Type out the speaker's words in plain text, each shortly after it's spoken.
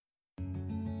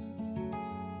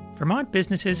Vermont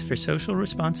Businesses for Social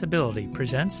Responsibility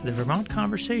presents the Vermont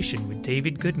Conversation with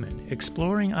David Goodman,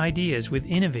 exploring ideas with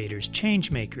innovators,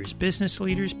 changemakers, business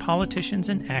leaders, politicians,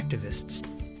 and activists.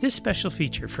 This special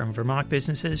feature from Vermont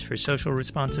Businesses for Social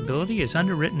Responsibility is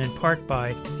underwritten in part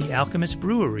by the Alchemist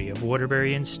Brewery of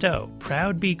Waterbury and Stowe,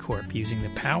 proud B Corp using the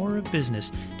power of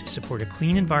business to support a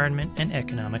clean environment and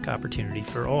economic opportunity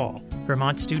for all.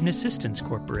 Vermont Student Assistance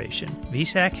Corporation.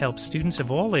 VSAC helps students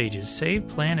of all ages save,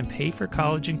 plan, and pay for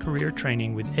college and career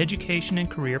training with education and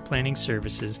career planning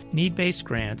services, need-based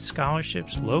grants,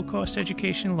 scholarships, low-cost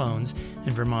education loans,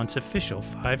 and Vermont's official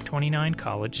 529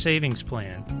 college savings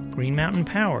plan. Green Mountain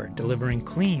Power, delivering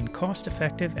clean,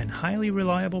 cost-effective, and highly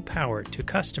reliable power to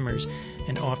customers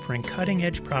and offering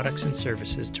cutting-edge products and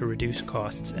services to reduce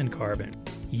costs and carbon.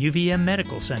 UVM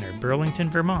Medical Center, Burlington,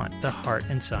 Vermont, the heart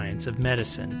and science of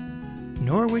medicine.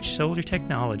 Norwich Solar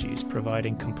Technologies,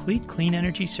 providing complete clean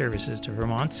energy services to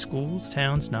Vermont's schools,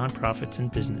 towns, nonprofits,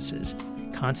 and businesses.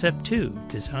 Concept 2,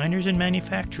 designers and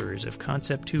manufacturers of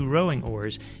Concept 2 rowing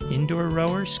oars, indoor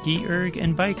rower, ski erg,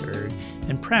 and bike erg,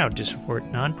 and proud to support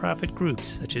nonprofit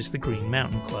groups such as the Green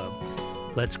Mountain Club.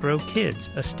 Let's Grow Kids,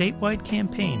 a statewide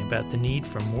campaign about the need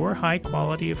for more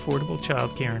high-quality, affordable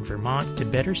childcare in Vermont to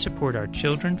better support our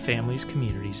children, families,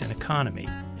 communities, and economy.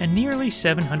 And nearly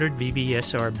 700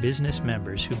 VBSR business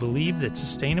members who believe that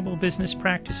sustainable business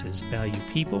practices value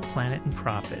people, planet, and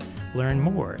profit. Learn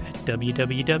more at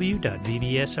www.vbsr.org.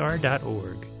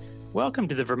 Welcome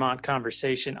to the Vermont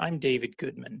Conversation. I'm David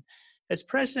Goodman. As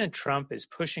President Trump is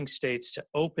pushing states to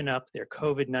open up their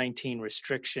COVID-19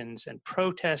 restrictions and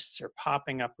protests are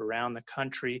popping up around the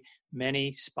country,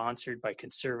 many sponsored by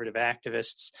conservative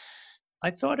activists,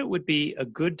 I thought it would be a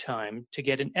good time to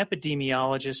get an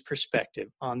epidemiologist perspective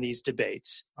on these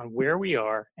debates, on where we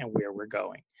are and where we're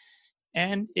going.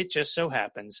 And it just so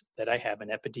happens that I have an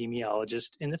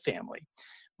epidemiologist in the family.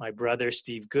 My brother,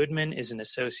 Steve Goodman, is an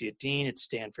associate dean at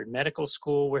Stanford Medical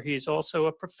School, where he is also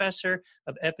a professor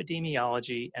of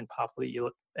epidemiology and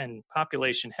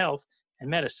population health and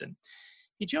medicine.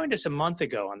 He joined us a month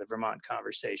ago on the Vermont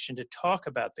Conversation to talk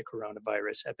about the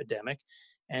coronavirus epidemic,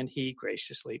 and he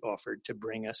graciously offered to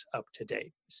bring us up to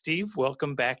date. Steve,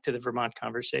 welcome back to the Vermont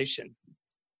Conversation.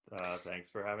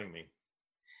 Thanks for having me.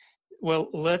 Well,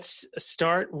 let's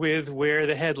start with where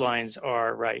the headlines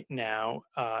are right now,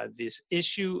 this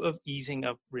issue of easing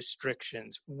up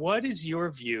restrictions. What is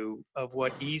your view of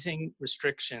what easing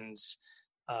restrictions,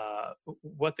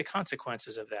 what the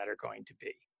consequences of that are going to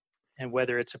be, and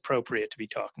whether it's appropriate to be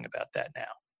talking about that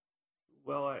now?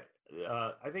 Well,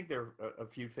 I think there are a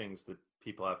few things that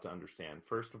people have to understand.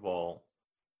 First of all,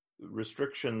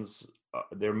 restrictions,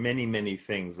 there are many, many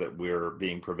things that we're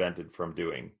being prevented from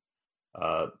doing.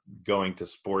 Going to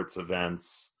sports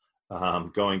events,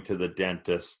 going to the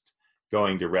dentist,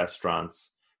 going to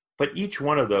restaurants. But each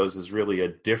one of those is really a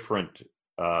different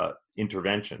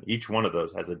intervention. Each one of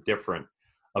those has a different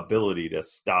ability to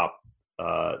stop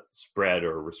spread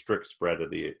or restrict spread of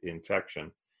the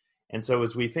infection. And so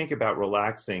as we think about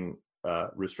relaxing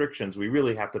restrictions, we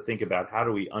really have to think about how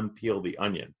do we unpeel the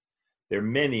onion. There are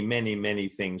many, many, many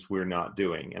things we're not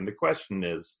doing. And the question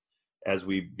is, as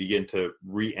we begin to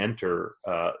re-enter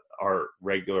our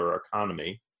regular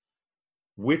economy,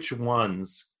 which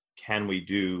ones can we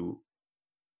do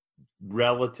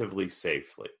relatively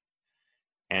safely?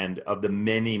 And of the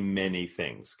many, many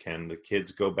things, can the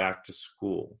kids go back to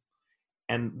school?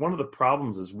 And one of the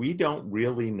problems is we don't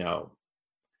really know.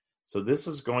 So this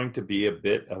is going to be a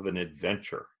bit of an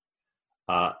adventure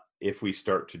if we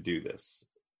start to do this.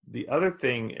 The other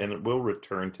thing, and we'll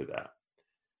return to that,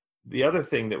 the other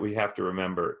thing that we have to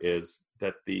remember is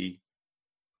that the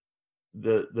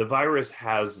virus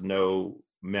has no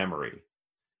memory.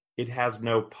 It has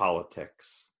no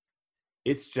politics.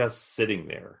 It's just sitting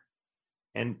there.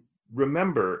 And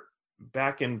remember,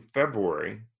 back in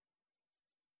February,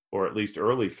 or at least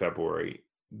early February,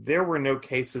 there were no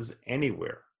cases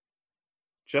anywhere.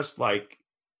 Just like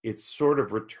it's sort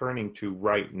of returning to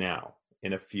right now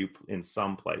in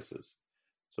some places.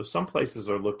 So some places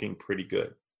are looking pretty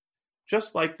good,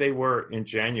 just like they were in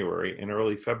January and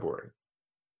early February.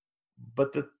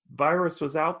 But the virus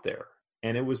was out there,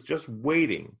 and it was just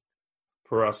waiting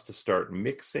for us to start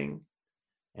mixing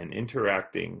and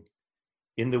interacting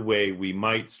in the way we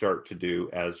might start to do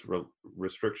as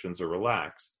restrictions are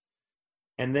relaxed.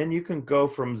 And then you can go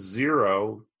from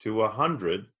 0 to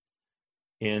 100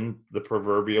 in the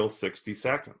proverbial 60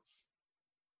 seconds.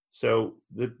 So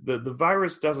the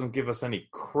virus doesn't give us any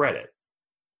credit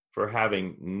for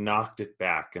having knocked it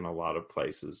back in a lot of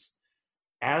places.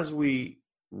 As we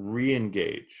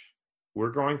re-engage,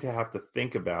 we're going to have to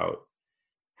think about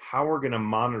how we're going to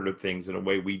monitor things in a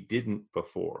way we didn't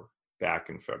before back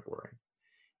in February,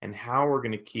 and how we're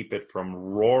going to keep it from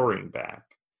roaring back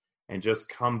and just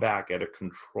come back at a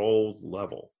controlled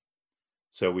level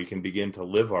so we can begin to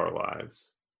live our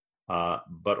lives,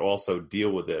 but also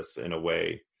deal with this in a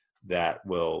way that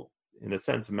will, in a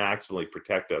sense, maximally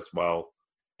protect us while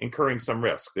incurring some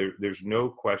risk. There's no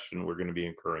question we're going to be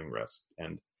incurring risk.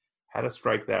 And how to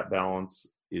strike that balance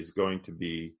is going to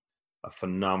be a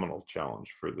phenomenal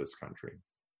challenge for this country.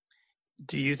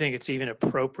 Do you think it's even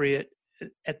appropriate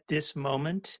at this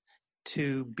moment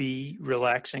to be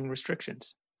relaxing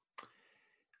restrictions?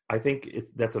 I think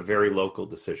that's a very local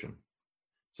decision.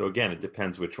 So again, it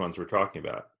depends which ones we're talking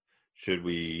about. Should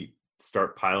we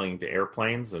start piling into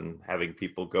airplanes and having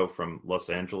people go from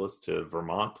Los Angeles to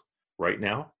Vermont right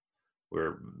now,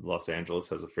 where Los Angeles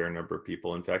has a fair number of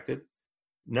people infected?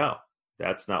 No,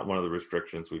 that's not one of the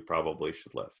restrictions we probably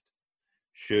should lift.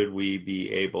 Should we be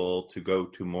able to go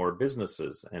to more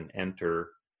businesses and enter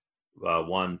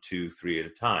 1, 2, 3 at a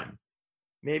time?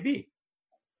 Maybe.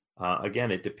 Again,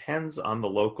 it depends on the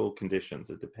local conditions.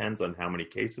 It depends on how many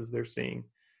cases they're seeing,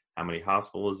 how many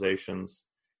hospitalizations,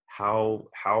 how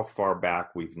far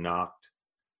back we've knocked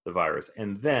the virus.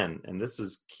 And then, and this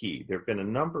is key, there have been a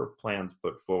number of plans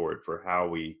put forward for how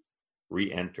we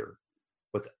re-enter.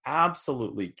 What's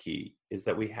absolutely key is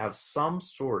that we have some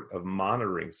sort of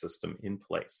monitoring system in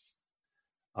place,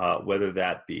 whether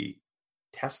that be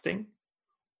testing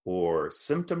or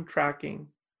symptom tracking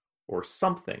or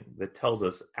something that tells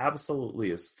us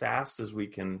absolutely as fast as we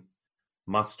can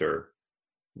muster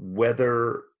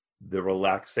whether the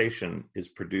relaxation is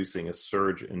producing a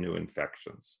surge in new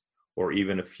infections or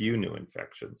even a few new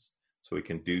infections, so we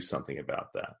can do something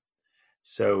about that.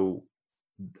 So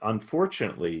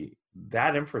unfortunately,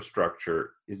 that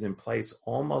infrastructure is in place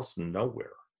almost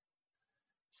nowhere.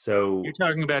 So you're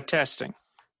talking about testing.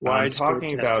 I'm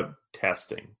talking about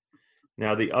testing.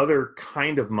 Now, the other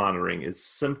kind of monitoring is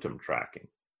symptom tracking.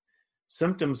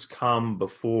 Symptoms come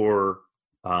before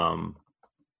not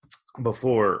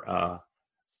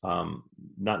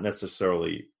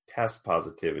necessarily test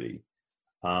positivity,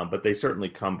 but they certainly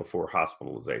come before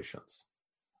hospitalizations.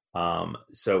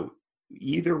 So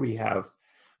either we have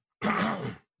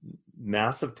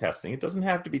massive testing. It doesn't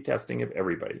have to be testing of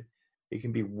everybody. It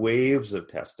can be waves of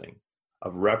testing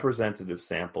of representative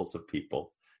samples of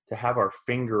people to have our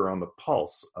finger on the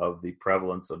pulse of the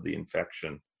prevalence of the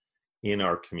infection in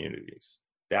our communities.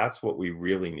 That's what we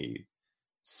really need.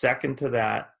 Second to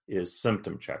that is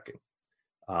symptom checking.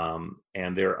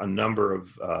 And there are a number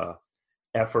of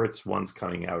efforts. One's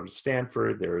coming out of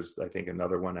Stanford. There's, I think,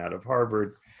 another one out of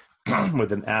Harvard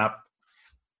with an app.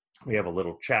 We have a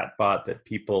little chat bot that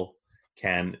people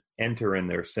can enter in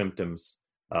their symptoms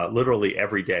literally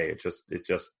every day. It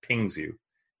just pings you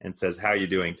and says, how are you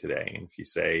doing today? And if you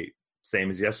say,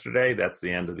 same as yesterday, that's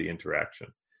the end of the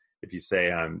interaction. If you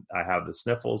say, I have the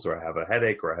sniffles, or I have a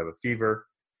headache, or I have a fever,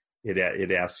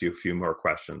 it asks you a few more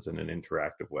questions in an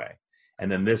interactive way.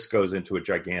 And then this goes into a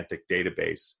gigantic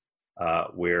database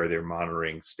where they're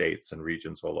monitoring states and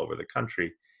regions all over the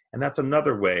country. And that's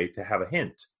another way to have a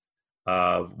hint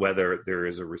of whether there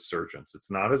is a resurgence.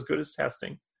 It's not as good as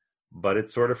testing, but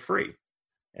it's sort of free.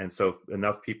 And so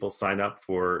enough people sign up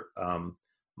for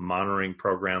monitoring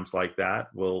programs like that,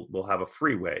 we'll have a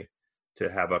free way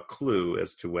to have a clue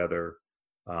as to whether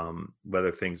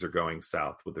things are going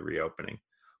south with the reopening.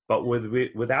 But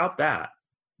without that,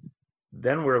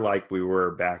 then we're like we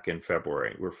were back in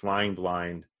February. We're flying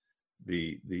blind.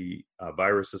 The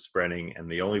virus is spreading, and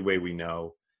the only way we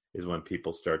know is when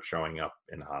people start showing up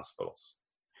in hospitals.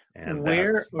 And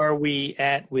where are we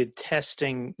at with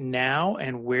testing now,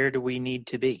 and where do we need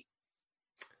to be?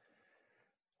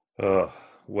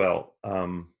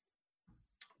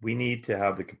 We need to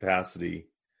have the capacity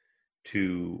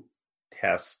to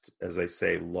test, as I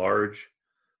say, large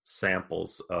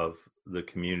samples of the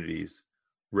communities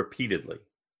repeatedly.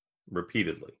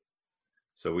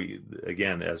 So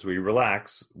as we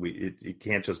relax, you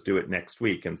can't just do it next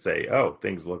week and say, oh,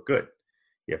 things look good.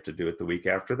 You have to do it the week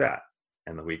after that,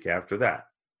 and the week after that,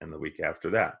 and the week after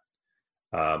that.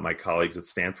 My colleagues at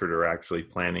Stanford are actually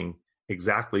planning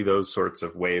exactly those sorts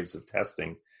of waves of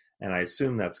testing, and I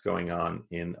assume that's going on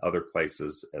in other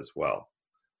places as well.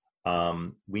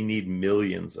 We need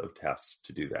millions of tests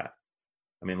to do that.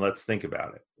 I mean, let's think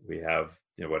about it. We have,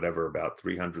 about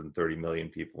 330 million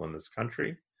people in this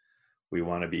country. We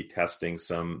want to be testing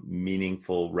some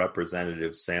meaningful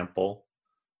representative sample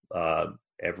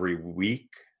every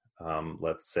week.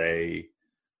 Let's say,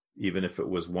 even if it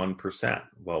was 1%.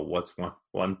 Well, what's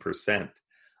 1%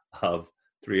 of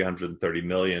 330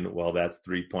 million? Well, that's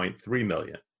 3.3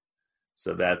 million.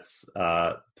 So that's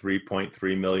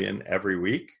 3.3 million every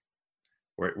week.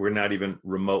 We're not even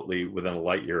remotely within a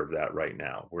light year of that right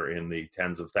now. We're in the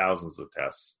tens of thousands of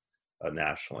tests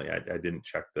nationally. I didn't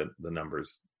check the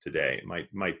numbers today.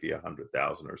 It might be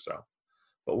 100,000 or so,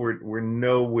 but we're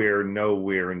nowhere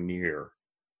near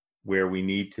where we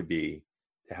need to be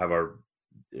to have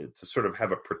to sort of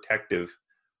have a protective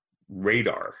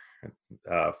radar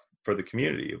for the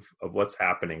community of what's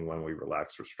happening when we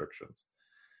relax restrictions.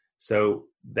 So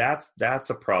that's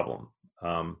a problem.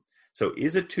 So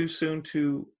is it too soon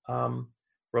to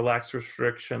relax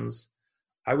restrictions?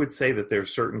 I would say that there are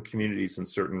certain communities in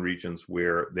certain regions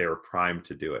where they're primed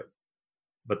to do it.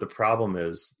 But the problem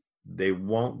is they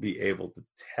won't be able to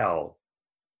tell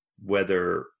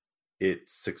whether it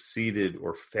succeeded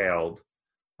or failed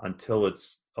until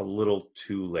it's a little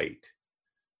too late.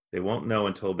 They won't know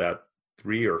until about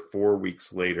 3 or 4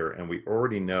 weeks later, and we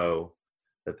already know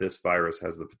that this virus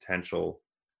has the potential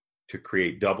to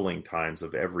create doubling times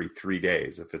of every 3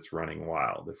 days if it's running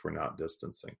wild, if we're not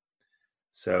distancing.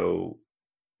 So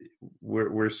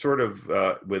we're sort of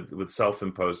with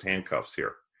self-imposed handcuffs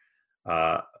here.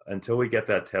 Until we get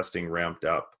that testing ramped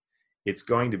up, it's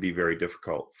going to be very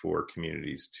difficult for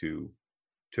communities to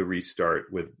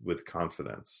restart with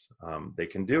confidence. They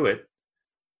can do it,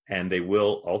 and they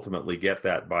will ultimately get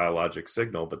that biologic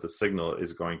signal, but the signal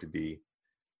is going to be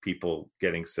people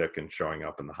getting sick and showing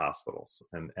up in the hospitals,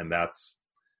 and that's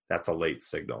a late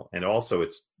signal. And also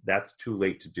that's too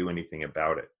late to do anything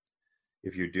about it.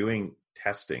 If you're doing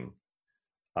testing,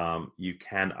 you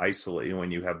can isolate.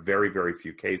 When you have very, very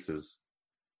few cases,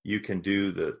 you can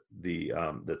do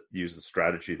use the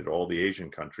strategy that all the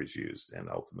Asian countries use, and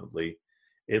ultimately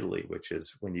Italy, which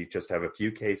is when you just have a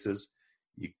few cases,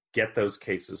 you get those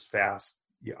cases fast,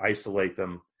 you isolate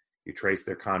them, you trace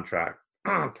their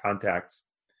contacts,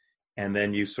 and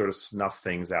then you sort of snuff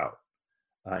things out.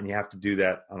 And you have to do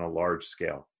that on a large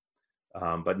scale,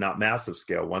 but not massive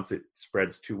scale. Once it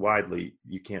spreads too widely,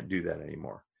 you can't do that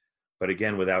anymore. But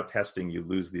again, without testing, you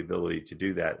lose the ability to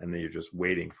do that, and then you're just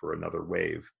waiting for another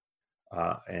wave,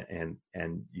 and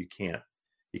you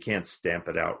can't stamp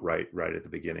it out right at the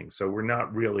beginning. So we're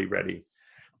not really ready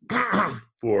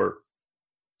for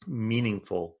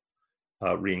meaningful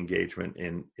re-engagement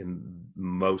in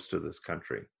most of this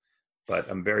country. But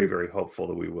I'm very, very hopeful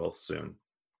that we will soon.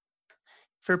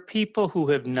 For people who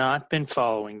have not been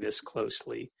following this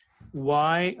closely,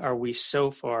 why are we so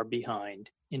far behind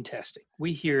in testing?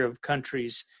 We hear of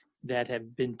countries that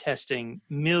have been testing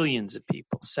millions of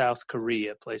people, South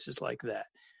Korea, places like that.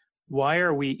 Why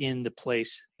are we in the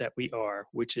place that we are,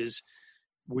 which is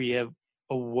we have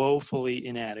a woefully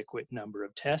inadequate number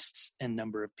of tests and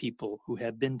number of people who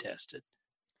have been tested?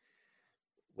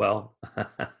 Well,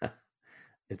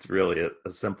 it's really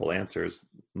a simple answer is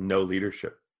no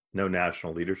leadership, no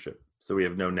national leadership. So we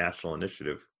have no national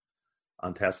initiative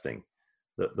on testing.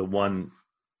 The one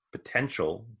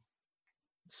potential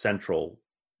central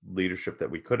leadership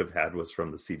that we could have had was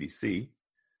from the CDC,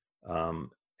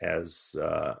 as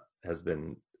has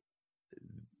been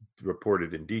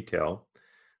reported in detail.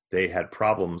 They had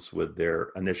problems with their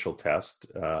initial test,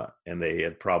 and they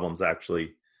had problems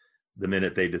actually the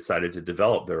minute they decided to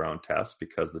develop their own test,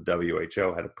 because the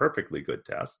WHO had a perfectly good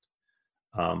test.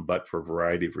 But for a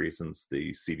variety of reasons,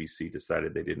 the CDC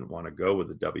decided they didn't want to go with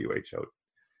the WHO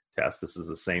test. This is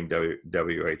the same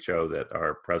WHO that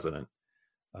our president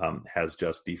has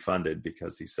just defunded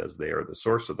because he says they are the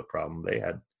source of the problem. They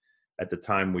had, at the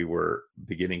time we were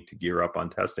beginning to gear up on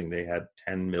testing, they had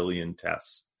 10 million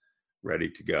tests ready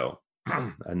to go,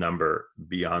 a number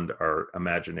beyond our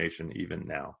imagination even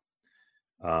now.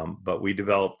 But we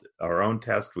developed our own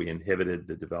test. We inhibited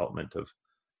the development of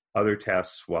other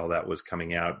tests while that was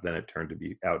coming out. Then it turned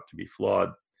out to be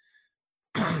flawed.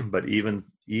 But even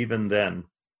then,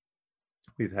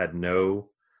 we've had no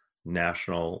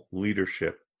national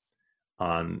leadership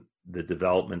on the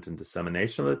development and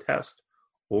dissemination of the test,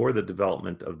 or the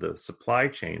development of the supply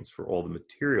chains for all the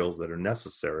materials that are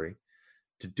necessary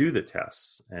to do the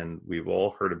tests. And we've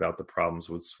all heard about the problems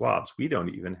with swabs. We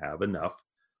don't even have enough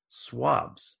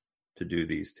swabs to do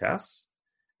these tests.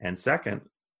 And second,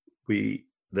 the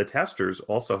testers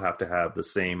also have to have the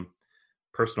same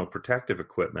personal protective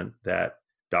equipment that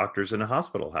doctors in a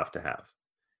hospital have to have.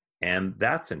 And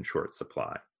that's in short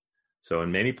supply. So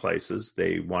in many places,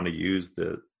 they want to use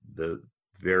the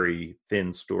very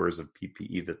thin stores of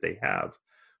PPE that they have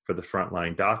for the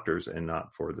frontline doctors and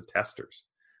not for the testers.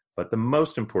 But the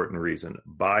most important reason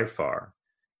by far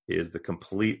is the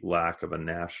complete lack of a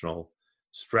national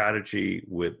strategy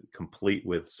complete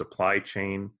with supply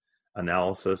chain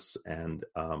analysis and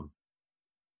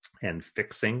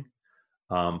fixing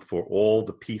for all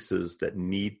the pieces that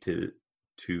need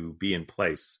to be in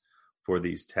place for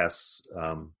these tests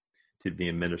to be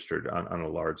administered on a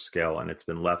large scale. And it's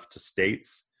been left to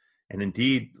states and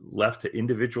indeed left to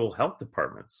individual health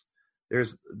departments.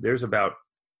 There's about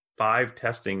 5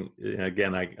 testing, and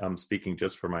again, I'm speaking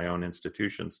just for my own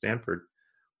institution, Stanford.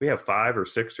 We have 5 or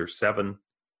 6 or 7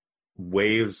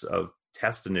 waves of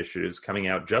test initiatives coming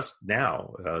out just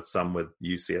now, some with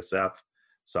UCSF,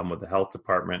 some with the health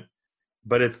department.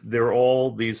 But they're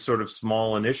all these sort of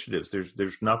small initiatives.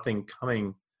 There's nothing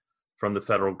coming from the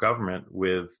federal government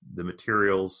with the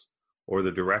materials or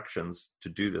the directions to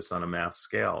do this on a mass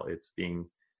scale. It's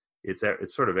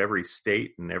sort of every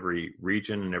state and every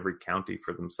region and every county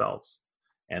for themselves.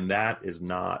 And that is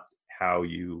not how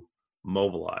you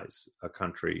mobilize a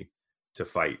country to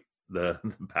fight the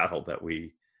battle that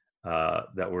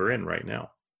we're in right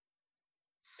now.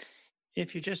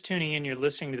 If you're just tuning in, you're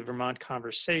listening to the Vermont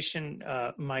Conversation.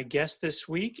 My guest this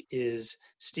week is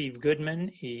Steve Goodman.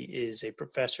 He is a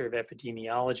professor of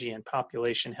epidemiology and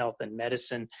population health and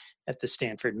medicine at the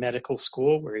Stanford Medical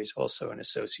School, where he's also an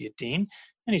associate dean,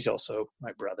 and he's also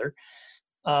my brother.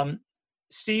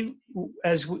 Steve,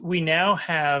 as we now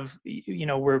have,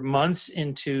 we're months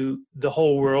into the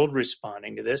whole world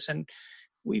responding to this, and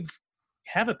we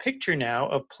have a picture now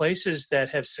of places that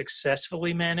have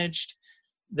successfully managed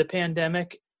the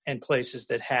pandemic and places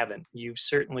that haven't. You've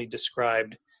certainly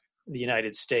described the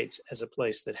United States as a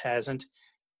place that hasn't.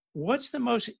 What's the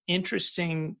most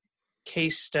interesting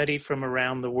case study from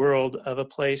around the world of a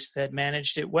place that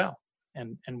managed it well?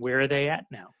 And where are they at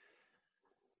now?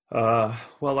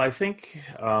 Well, I think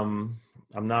I'm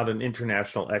not an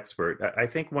international expert. I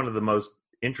think one of the most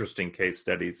interesting case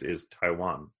studies is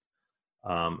Taiwan.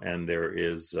 And there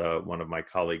is one of my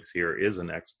colleagues here is an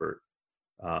expert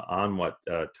on what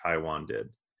Taiwan did,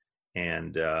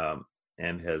 and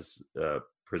has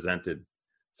presented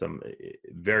some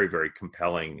very, very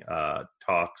compelling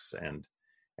talks and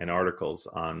articles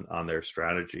on their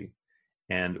strategy.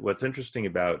 And what's interesting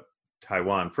about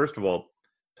Taiwan, first of all,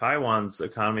 Taiwan's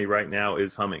economy right now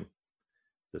is humming.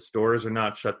 The stores are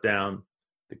not shut down.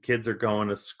 The kids are going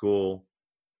to school.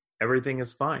 Everything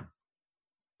is fine.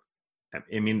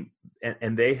 I mean,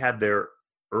 and they had their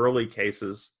early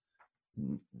cases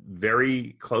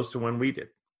very close to when we did.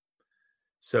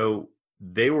 So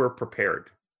they were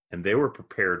prepared, and they were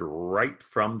prepared right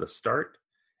from the start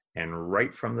and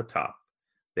right from the top.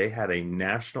 They had a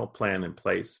national plan in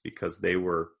place because they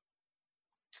were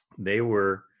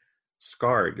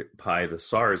scarred by the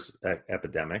SARS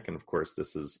epidemic. And of course,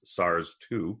 this is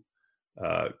SARS-2,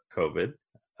 COVID,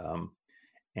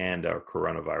 and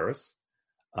coronavirus.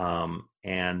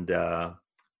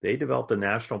 They developed a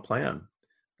national plan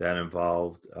that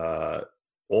involved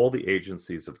all the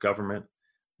agencies of government,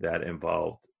 that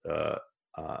involved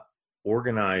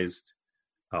organized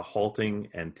halting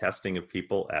and testing of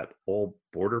people at all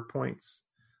border points.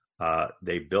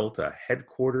 They built a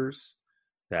headquarters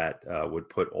that would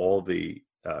put all the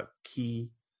key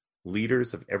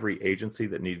leaders of every agency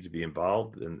that needed to be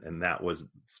involved, and that was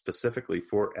specifically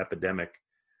for epidemic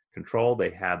control.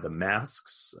 They had the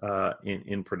masks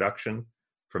in production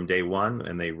from day one,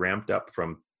 and they ramped up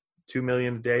from 2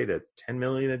 million a day to 10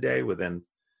 million a day within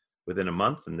a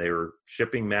month, and they were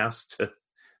shipping masks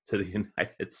to the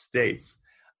United States.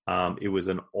 It was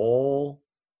an all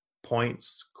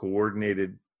points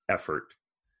coordinated effort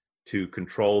to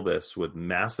control this with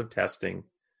massive testing,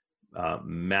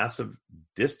 massive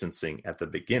distancing at the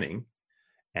beginning,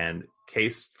 and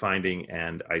case finding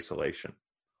and isolation.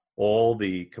 All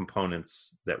the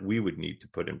components that we would need to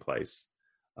put in place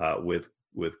with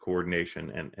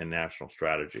coordination and national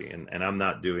strategy. And I'm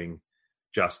not doing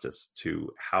justice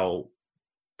to how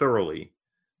thoroughly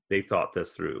they thought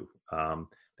this through.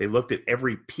 They looked at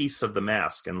every piece of the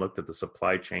mask and looked at the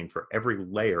supply chain for every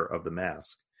layer of the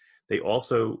mask. They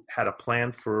also had a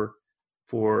plan for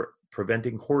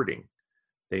preventing hoarding.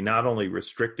 They not only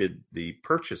restricted the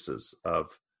purchases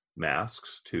of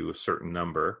masks to a certain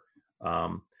number,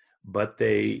 but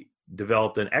they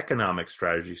developed an economic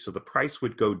strategy so the price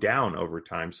would go down over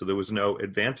time, so there was no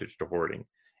advantage to hoarding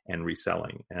and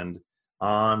reselling, and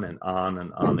on and on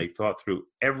and on. They thought through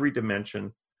every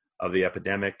dimension of the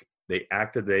epidemic. They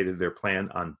activated their plan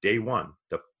on day one,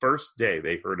 the first day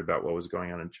they heard about what was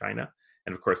going on in China.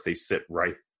 And of course, they sit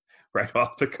right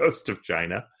off the coast of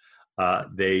China.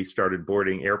 They started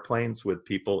boarding airplanes with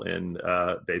people in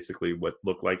basically what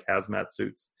looked like hazmat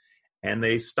suits, and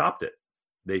they stopped it.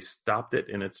 They stopped it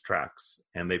in its tracks,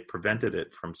 and they prevented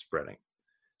it from spreading.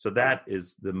 So that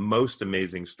is the most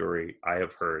amazing story I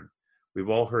have heard. We've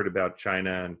all heard about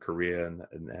China and Korea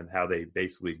and how they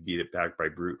basically beat it back by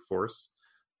brute force.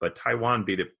 but Taiwan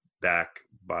beat it back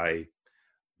by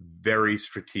very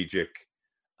strategic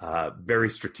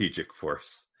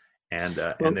force, and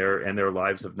their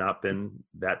lives have not been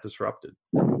that disrupted.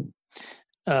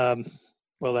 Well,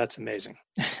 that's amazing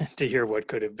to hear what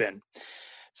could have been.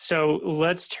 So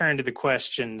let's turn to the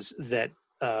questions that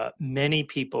many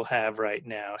people have right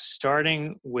now,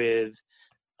 starting with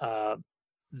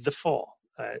the fall.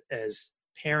 As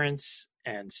parents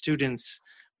and students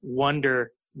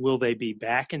wonder, will they be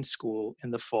back in school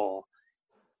in the fall?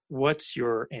 What's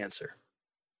your answer?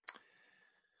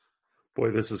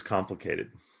 Boy, this is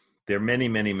complicated. There are many,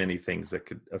 many, many things that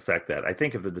could affect that. I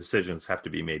think if the decisions have to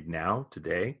be made now,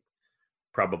 today,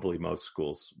 probably most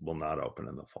schools will not open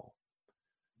in the fall.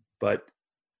 But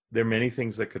there are many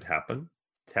things that could happen.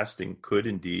 Testing could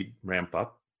indeed ramp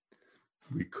up.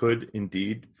 We could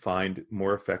indeed find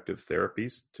more effective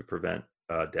therapies to prevent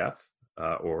death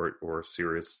or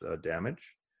serious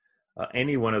damage.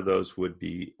 Any one of those would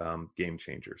be game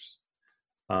changers.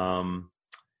 The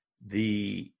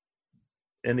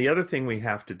other thing we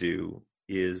have to do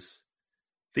is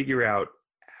figure out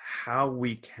how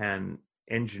we can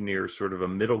engineer sort of a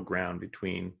middle ground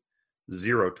between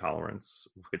zero tolerance,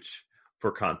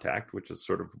 for contact, which is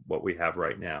sort of what we have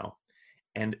right now,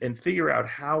 and figure out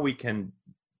how we can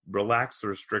relax the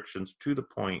restrictions to the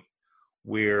point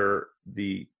where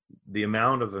the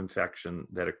amount of infection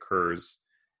that occurs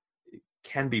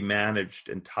can be managed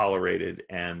and tolerated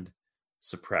and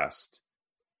suppressed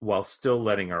while still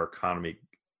letting our economy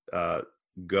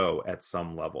go at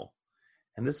some level.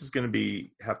 And this is going to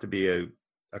have to be a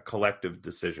collective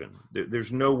decision.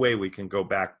 There's no way we can go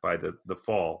back by the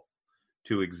fall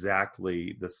to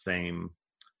exactly the same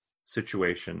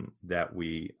situation that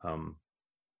we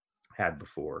had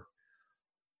before.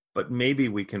 But maybe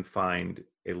we can find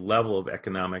a level of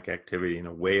economic activity and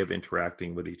a way of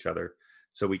interacting with each other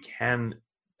so we can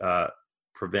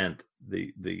prevent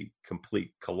the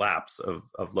complete collapse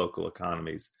of local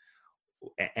economies,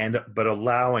 but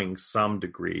allowing some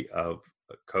degree of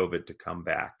COVID to come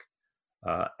back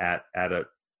at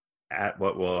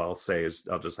what I'll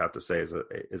just have to say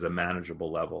is a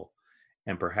manageable level,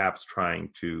 and perhaps trying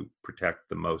to protect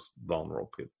the most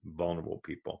vulnerable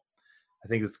people. I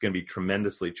think it's going to be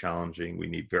tremendously challenging. We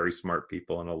need very smart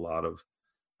people and a lot of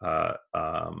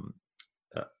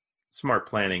smart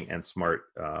planning and smart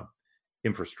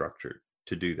infrastructure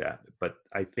to do that. But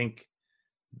I think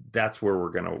that's where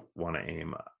we're going to want to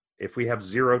aim. If we have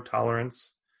zero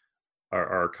tolerance,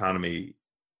 our economy,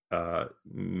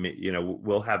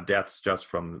 we'll have deaths just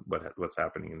from what's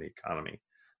happening in the economy.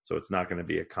 So it's not going to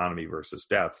be economy versus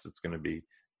deaths. It's going to be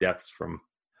deaths from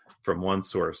one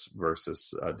source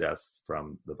versus deaths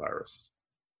from the virus.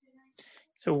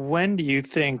 So when do you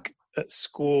think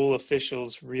school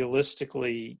officials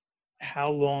realistically,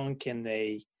 how long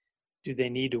do they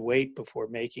need to wait before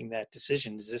making that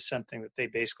decision? Is this something that they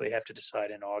basically have to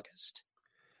decide in August?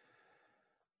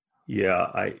 Yeah,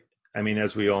 I mean,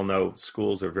 as we all know,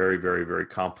 schools are very, very, very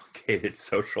complicated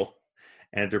social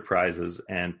enterprises,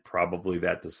 and probably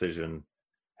that decision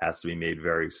has to be made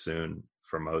very soon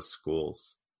for most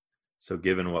schools. So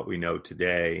given what we know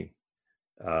today,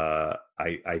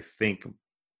 I think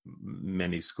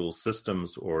many school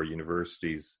systems or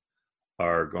universities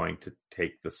are going to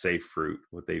take the safe route,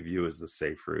 what they view as the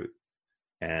safe route,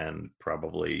 and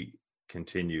probably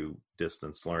continue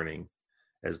distance learning,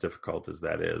 as difficult as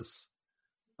that is.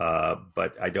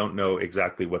 But I don't know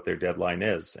exactly what their deadline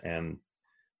is. And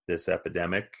this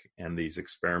epidemic and these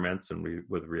experiments and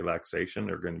with relaxation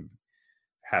are going to be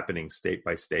happening state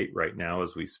by state right now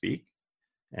as we speak.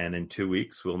 And in 2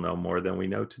 weeks, we'll know more than we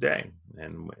know today.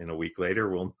 And in a week later,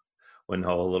 we'll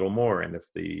know a little more. And if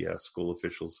the school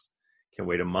officials can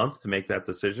wait a month to make that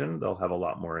decision, they'll have a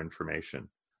lot more information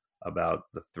about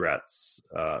the threats,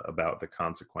 about the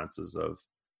consequences of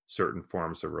certain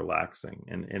forms of relaxing.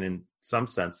 And in some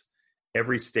sense,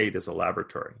 every state is a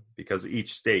laboratory, because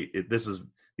each state,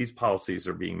 these policies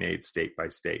are being made state by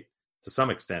state, to some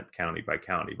extent county by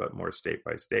county, but more state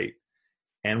by state.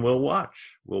 And we'll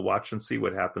watch and see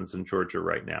what happens in Georgia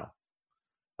right now.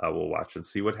 We'll watch and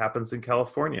see what happens in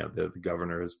California. The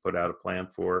governor has put out a plan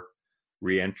for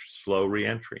slow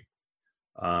reentry.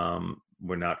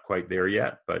 We're not quite there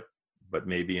yet, but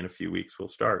maybe in a few weeks we'll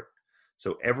start.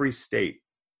 So every state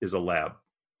is a lab,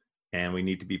 and we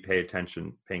need to be paying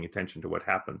attention to what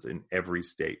happens in every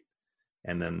state,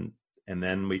 and then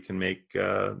we can make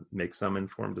some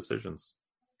informed decisions.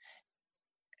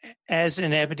 As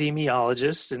an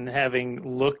epidemiologist, and having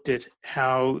looked at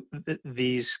how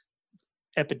these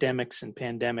epidemics and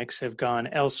pandemics have gone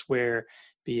elsewhere,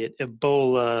 be it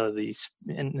Ebola, the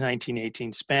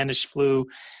 1918 Spanish flu,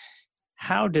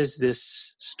 How does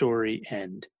this story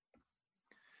end,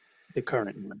 the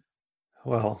current one?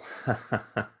 Well,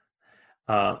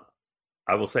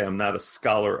 I will say I'm not a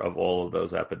scholar of all of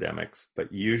those epidemics,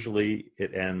 but usually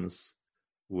it ends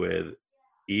with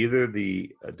either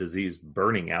the disease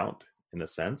burning out, in a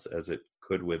sense, as it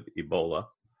could with Ebola,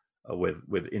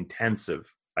 with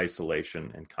intensive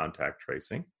isolation and contact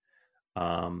tracing.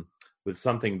 With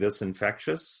something this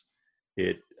infectious,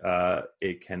 it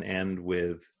can end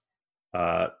with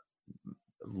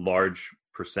large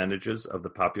percentages of the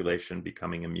population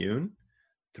becoming immune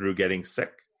through getting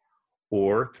sick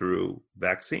or through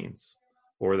vaccines.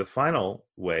 Or the final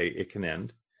way it can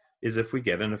end is if we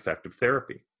get an effective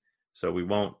therapy. So we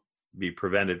won't be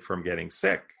prevented from getting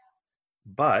sick,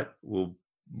 but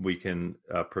we can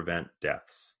prevent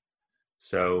deaths.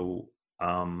 So,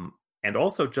 and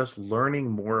also just learning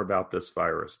more about this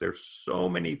virus. There's so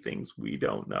many things we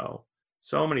don't know.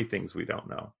 So many things we don't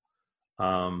know.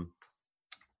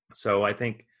 So I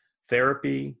think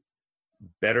therapy,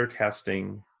 better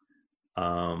testing,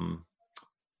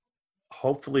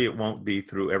 hopefully it won't be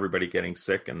through everybody getting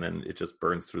sick and then it just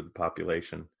burns through the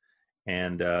population.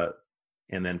 And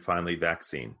then finally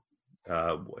vaccine.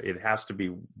 It has to be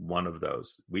one of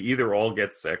those. We either all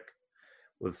get sick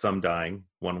with some dying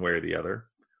one way or the other,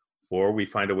 or we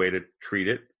find a way to treat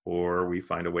it, or we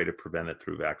find a way to prevent it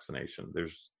through vaccination.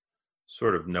 There's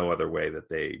sort of no other way that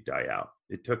they die out.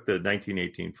 It took the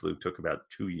 1918 flu took about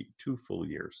two full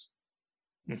years.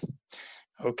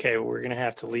 Okay, we're going to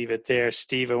have to leave it there.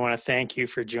 Steve, I want to thank you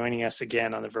for joining us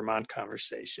again on the Vermont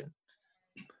Conversation.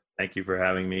 Thank you for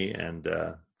having me, and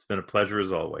it's been a pleasure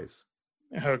as always.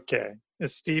 Okay.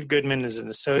 Steve Goodman is an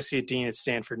associate dean at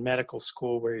Stanford Medical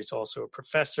School, where he's also a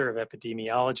professor of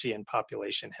epidemiology and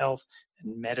population health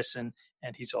and medicine,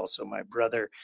 and he's also my brother.